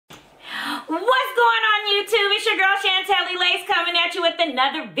What's going on YouTube? It's your girl Shantelle Lace coming at you with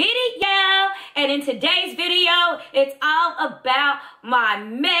another video. And in today's video, it's all about my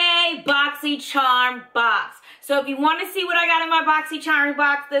May Boxycharm box. So if you want to see what I got in my Boxycharm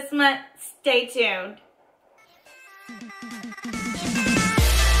box this month, stay tuned.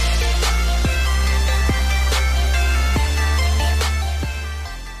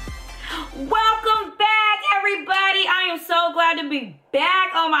 Welcome back, everybody. I am so glad to be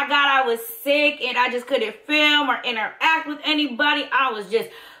back. Oh my God, I was sick and I just couldn't film or interact with anybody. I was just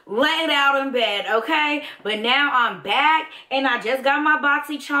laid out in bed, okay? But now I'm back and I just got my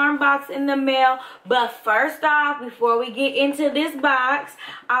Boxycharm box in the mail. But first off, before we get into this box,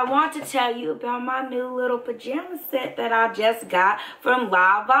 I want to tell you about my new little pajama set that I just got from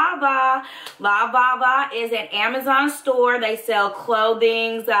LaLaVaVa. LaLaVaVa is an Amazon store. They sell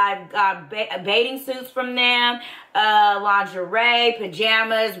clothing. I've got bathing suits from them, lingerie,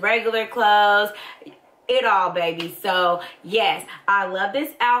 pajamas, regular clothes. It all, baby. So yes, I love this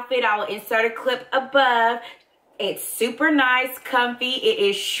outfit. I will insert a clip above. It's super nice, comfy. It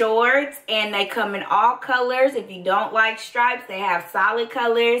is shorts and they come in all colors. If you don't like stripes, they have solid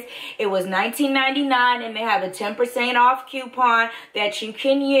colors. It was $19.99 and they have a 10% off coupon that you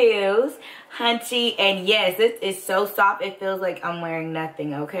can use, hunty. And yes, it is so soft. It feels like I'm wearing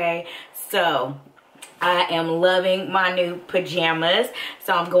nothing, okay? So I am loving my new pajamas,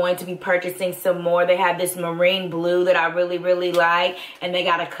 so I'm going to be purchasing some more. They have this marine blue that I really like, and they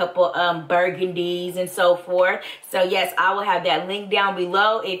got a couple burgundies and so forth. So yes, I will have that link down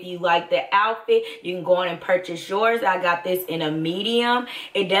below. If you like the outfit, you can go on and purchase yours. I got this in a medium.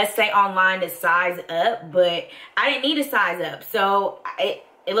 It does say online to size up, but I didn't need a size up, so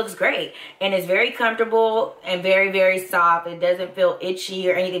it looks great and it's very comfortable and very soft. It doesn't feel itchy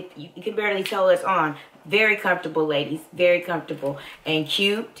or anything. You can barely tell it's on. Very comfortable, ladies. Very comfortable and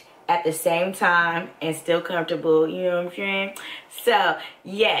cute at the same time and still comfortable. You know what I'm saying? So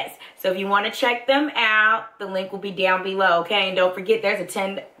yes. So if you want to check them out, the link will be down below. Okay, and don't forget there's a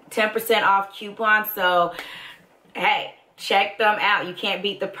 10% off coupon. So hey, check them out. You can't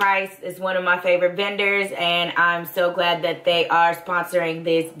beat the price. It's one of my favorite vendors and I'm so glad that they are sponsoring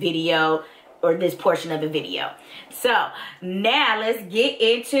this video or this portion of the video. So now let's get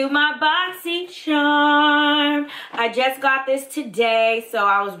into my Boxycharm. I just got this today, so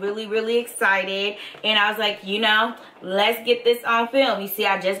I was really excited and I was like, you know, let's get this on film. You see,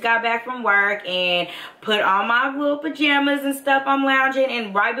 I just got back from work and put on my little pajamas and stuff. I'm lounging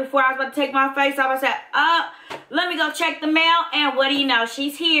and right before I was about to take my face off, I said, let me go check the mail, and what do you know,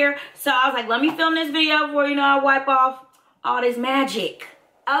 she's here. So I was like, let me film this video before, you know, I wipe off all this magic.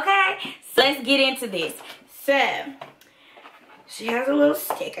 Okay, so let's get into this. So she has a little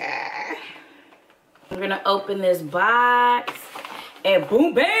sticker. I'm gonna open this box and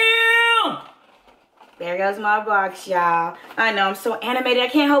boom bam, there goes my box, y'all. I know, I'm so animated, I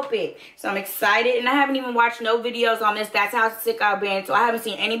can't help it. So I'm excited, and I haven't even watched no videos on this. That's how sick I've been. So I haven't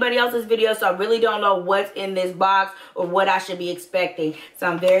seen anybody else's video, so I really don't know what's in this box or what I should be expecting. So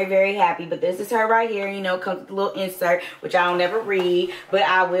I'm very happy. But this is her right here, you know, comes with a little insert, which I don't never read, but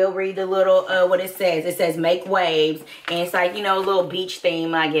I will read the little, what it says. It says make waves, and it's like, you know, a little beach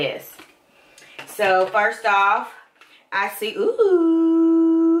theme, I guess. So first off, I see,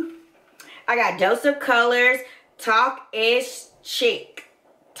 ooh, I got Dose of Colors, Talk Ish Chick.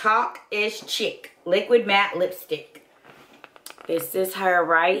 Talk Ish Chick. Liquid Matte Lipstick. This is her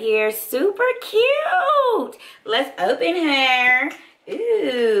right here. Super cute. Let's open her.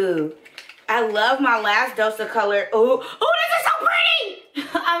 Ooh. I love my last Dose of Color. Ooh. Oh, this is so pretty.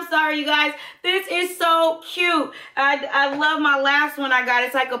 I'm sorry, you guys. This is so cute. I love my last one I got.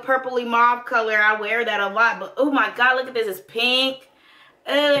 It's like a purpley mauve color. I wear that a lot. But oh my God, look at this. It's pink.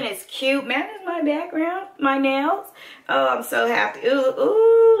 Oh, and it's cute. Man, that's my background. My nails. Oh, I'm so happy.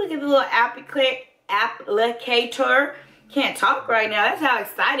 Ooh, look at the little applicator. Can't talk right now. That's how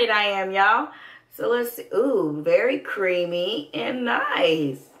excited I am, y'all. So let's see. Ooh, very creamy and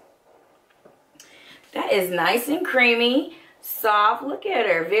nice. That is nice and creamy. Soft. Look at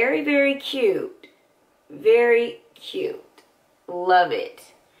her. Very cute. Very cute. Love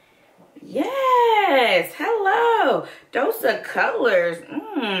it. Yes, hello. Dose of Colors.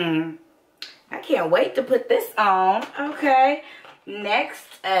 I can't wait to put this on. Okay,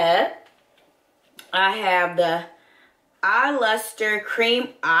 next up, I have the Eye Luster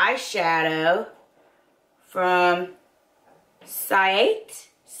Cream Eyeshadow from Ciate.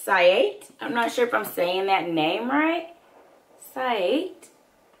 Ciate? I'm not sure if I'm saying that name right. Ciate.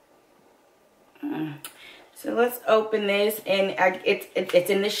 So let's open this, and it's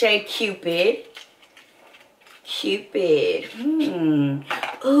in the shade Cupid. Cupid.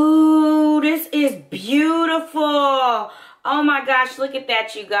 Ooh, beautiful. Oh my gosh, look at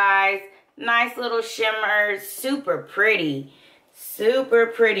that, you guys. Nice little shimmer. Super pretty. Super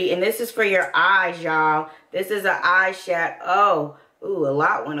pretty. And this is for your eyes, y'all. This is an eyeshadow. Oh, ooh, a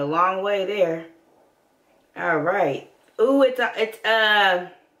lot went a long way there. All right. Ooh, is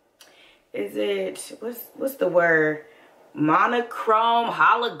it, what's the word? Monochrome,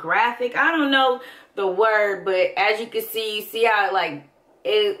 holographic. I don't know the word, but as you can see, you see how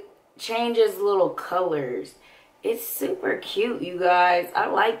it changes little colors. It's super cute, you guys. I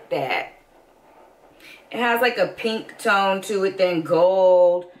like that. It has like a pink tone to it, then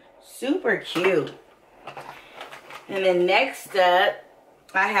gold. Super cute. And then next up,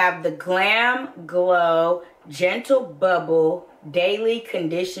 I have the GlamGlow Gentlebubble Daily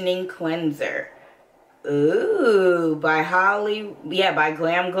Conditioning Cleanser. Ooh, by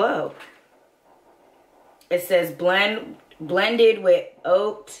GlamGlow. It says blended with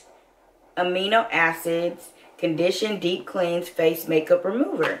oat amino acids, condition, deep cleans, face makeup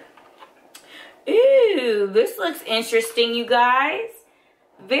remover. Ooh, this looks interesting, you guys.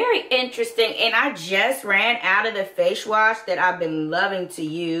 Very interesting. And I just ran out of the face wash that I've been loving to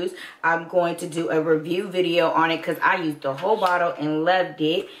use. I'm going to do a review video on it because I used the whole bottle and loved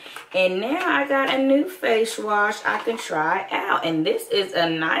it. And now I got a new face wash I can try out. And this is a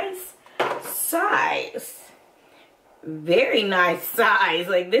nice size. Very nice size.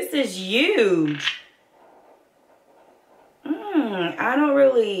 Like, this is huge. I don't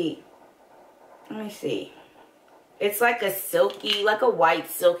really... Let me see. It's like a silky, like a white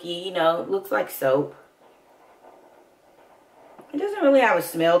silky, you know, looks like soap. It doesn't really have a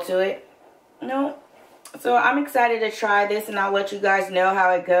smell to it. No. So I'm excited to try this and I'll let you guys know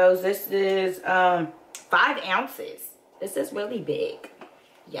how it goes. This is 5 ounces. This is really big.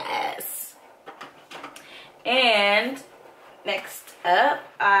 Yes. And next up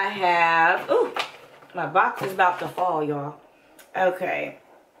I have, ooh, my box is about to fall, y'all. Okay.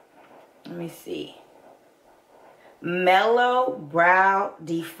 Let me see. Mellow Brow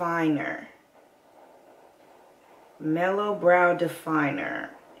Definer. Mellow Brow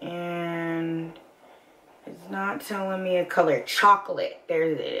Definer. And it's not telling me a color. Chocolate. There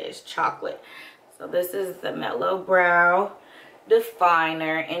it is. Chocolate. So this is the Mellow Brow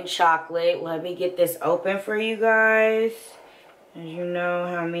Definer in chocolate. Let me get this open for you guys. As you know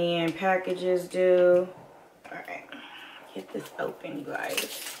how me and packages do. Alright. Get this open, you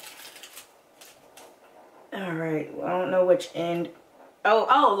guys. Alright, well, I don't know which end.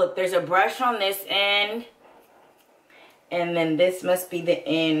 Oh, look, there's a brush on this end. And then this must be the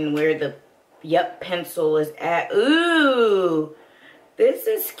end where the, pencil is at. Ooh, this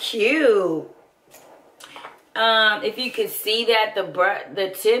is cute. If you can see that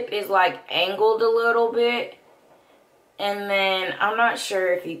the tip is like angled a little bit. And then, I'm not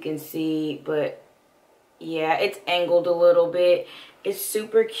sure if you can see, but yeah, it's angled a little bit. It's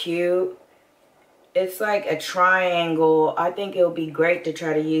super cute. It's like a triangle. I think it'll be great to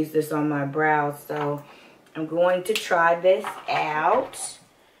try to use this on my brows. So I'm going to try this out.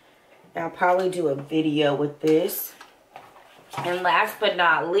 I'll probably do a video with this. And last but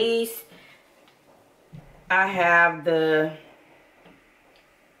not least, I have the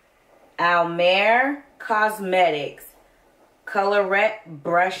Almar Cosmetics Colorete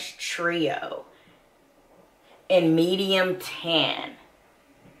Brush Trio in medium tan.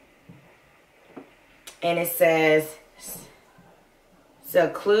 And it says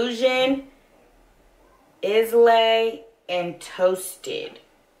Seclusion, Islay, and Toasted.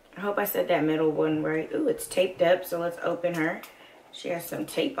 I hope I said that middle one right. Ooh, it's taped up, so let's open her. She has some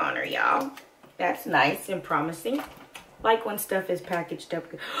tape on her, y'all. That's nice and promising. Like when stuff is packaged up.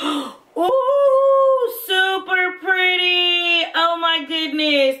 Ooh, super pretty. Oh my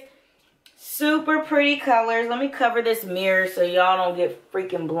goodness. Super pretty colors. Let me cover this mirror so y'all don't get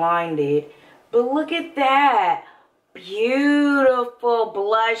freaking blinded. But look at that. Beautiful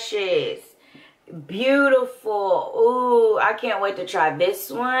blushes. Beautiful. Ooh, I can't wait to try this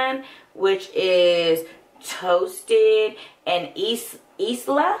one, which is Toasted and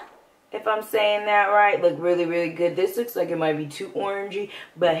Isla, if I'm saying that right. Look really, really good. This looks like it might be too orangey,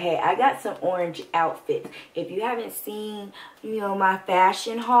 but hey, I got some orange outfits. If you haven't seen, my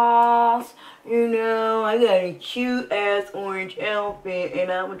fashion hauls, I got a cute ass orange outfit, and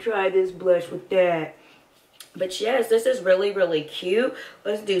I'm gonna try this blush with that. But yes, this is really, really cute.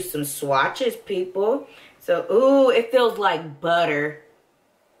 Let's do some swatches, people. So, ooh, it feels like butter.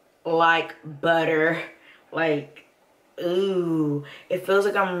 Like butter. Like, ooh. It feels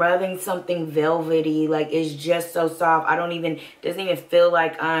like I'm rubbing something velvety. Like, it's just so soft. Doesn't even feel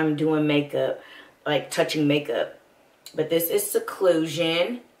like I'm doing makeup. Like, touching makeup. But this is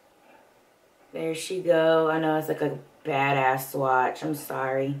Seclusion. There she go. I know it's like a badass swatch. I'm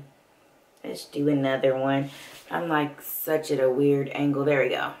sorry. Let's do another one. I'm like such at a weird angle. There we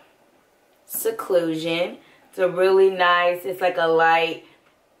go. Seclusion. It's a really nice, it's like a light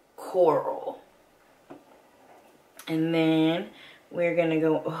coral. And then we're gonna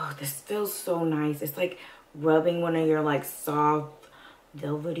go, oh, this feels so nice. It's like rubbing one of your like soft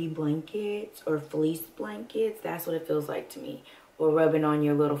velvety blankets or fleece blankets. That's what it feels like to me. Or rubbing on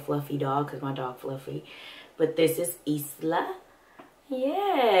your little fluffy dog, because my dog fluffy. But this is Isla.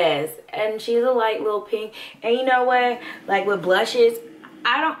 Yes. And she's a light little pink. And you know what? Like with blushes,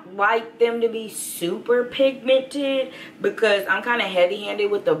 I don't like them to be super pigmented because I'm kind of heavy-handed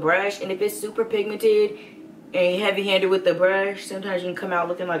with the brush. And if it's super pigmented and heavy-handed with the brush, sometimes you can come out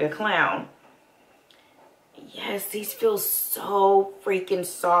looking like a clown. Yes, these feel so freaking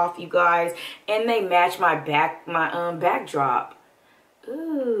soft, you guys. And they match my backdrop.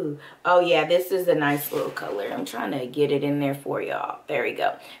 Ooh. Oh, yeah, this is a nice little color. I'm trying to get it in there for y'all. There we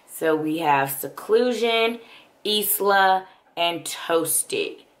go. So we have Seclusion, Isla, and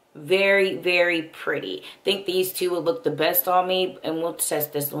Toasted. Very, very pretty. I think these two would look the best on me, and we'll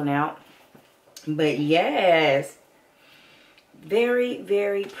test this one out. But yes, very,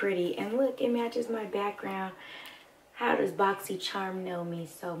 very pretty. And look, it matches my background. How does Boxycharm know me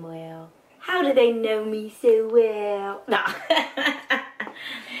so well? How do they know me so well? No.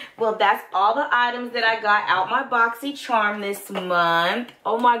 Well, that's all the items that I got out my Boxycharm this month.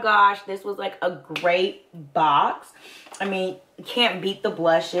 Oh my gosh, this was like a great box. I mean, you can't beat the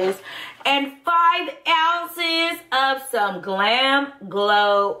blushes. And 5 ounces of some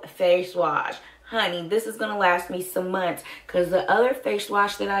GlamGlow face wash. Honey, this is going to last me some months. Because the other face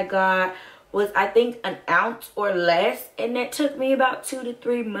wash that I got was, I think, an ounce or less. And it took me about 2 to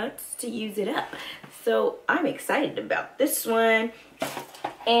 3 months to use it up. So, I'm excited about this one.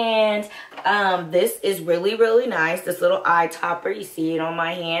 And this is really, really nice. This little eye topper, you see it on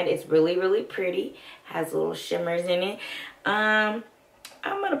my hand. It's really, really pretty. Has little shimmers in it. I'm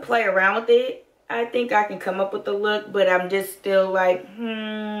going to play around with it. I think I can come up with a look, but I'm just still like,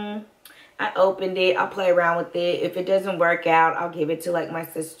 I opened it. I'll play around with it. If it doesn't work out, I'll give it to like my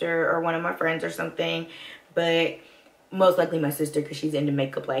sister or one of my friends or something. But most likely my sister because she's into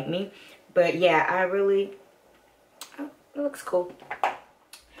makeup like me. But yeah, it looks cool.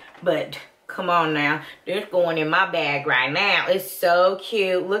 But come on now. This going in my bag right now. It's so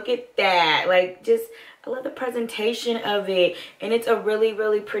cute. Look at that. Like just, I love the presentation of it. And it's a really,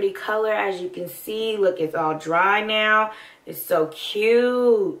 really pretty color as you can see. Look, it's all dry now. It's so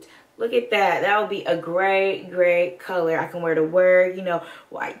cute. Look at that. That would be a great, great color. I can wear to work, you know,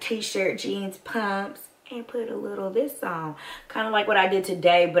 white t-shirt, jeans, pumps, and put a little of this on. Kind of like what I did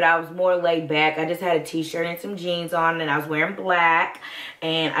today, but I was more laid back. I just had a t-shirt and some jeans on, and I was wearing black.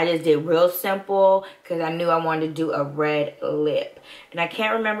 And I just did real simple because I knew I wanted to do a red lip. And I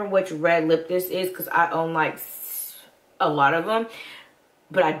can't remember which red lip this is because I own like a lot of them.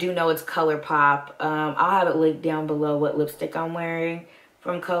 But I do know it's ColourPop. I'll have it linked down below what lipstick I'm wearing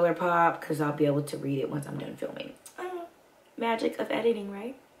from ColourPop because I'll be able to read it once I'm done filming. Magic of editing,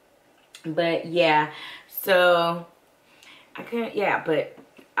 right? But yeah, so I couldn't, yeah, but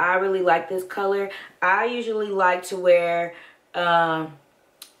I really like this color. I usually like to wear 10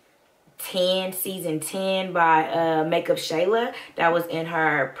 Season 10 by Makeup Shayla. That was in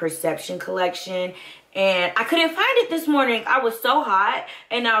her Perception collection. And I couldn't find it this morning. I was so hot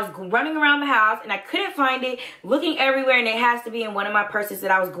and I was running around the house and I couldn't find it, looking everywhere, and it has to be in one of my purses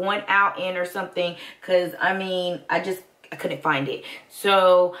that I was going out in or something because, I mean, I couldn't find it.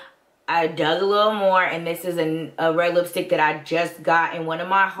 So I dug a little more, and this is a red lipstick that I just got in one of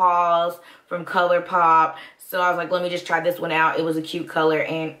my hauls from ColourPop. So I was like, let me just try this one out. It was a cute color,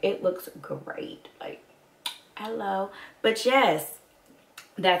 and it looks great. Like, hello. But yes,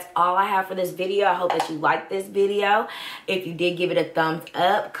 that's all I have for this video. I hope that you liked this video. If you did, give it a thumbs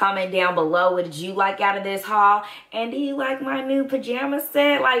up. Comment down below, what did you like out of this haul? And do you like my new pajama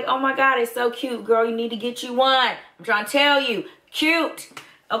set? Like, oh my God, it's so cute. Girl, you need to get you one. I'm trying to tell you. Cute.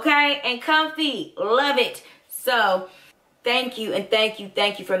 Okay, and comfy. Love it. So thank you, and thank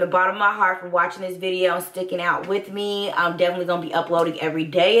you from the bottom of my heart for watching this video and sticking out with me. I'm definitely gonna be uploading every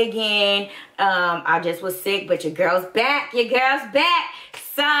day again. I just was sick, but your girl's back. Your girl's back.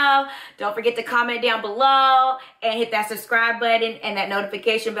 So don't forget to comment down below and hit that subscribe button and that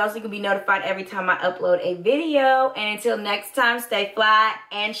notification bell so you can be notified every time I upload a video. And until next time, stay fly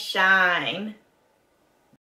and shine.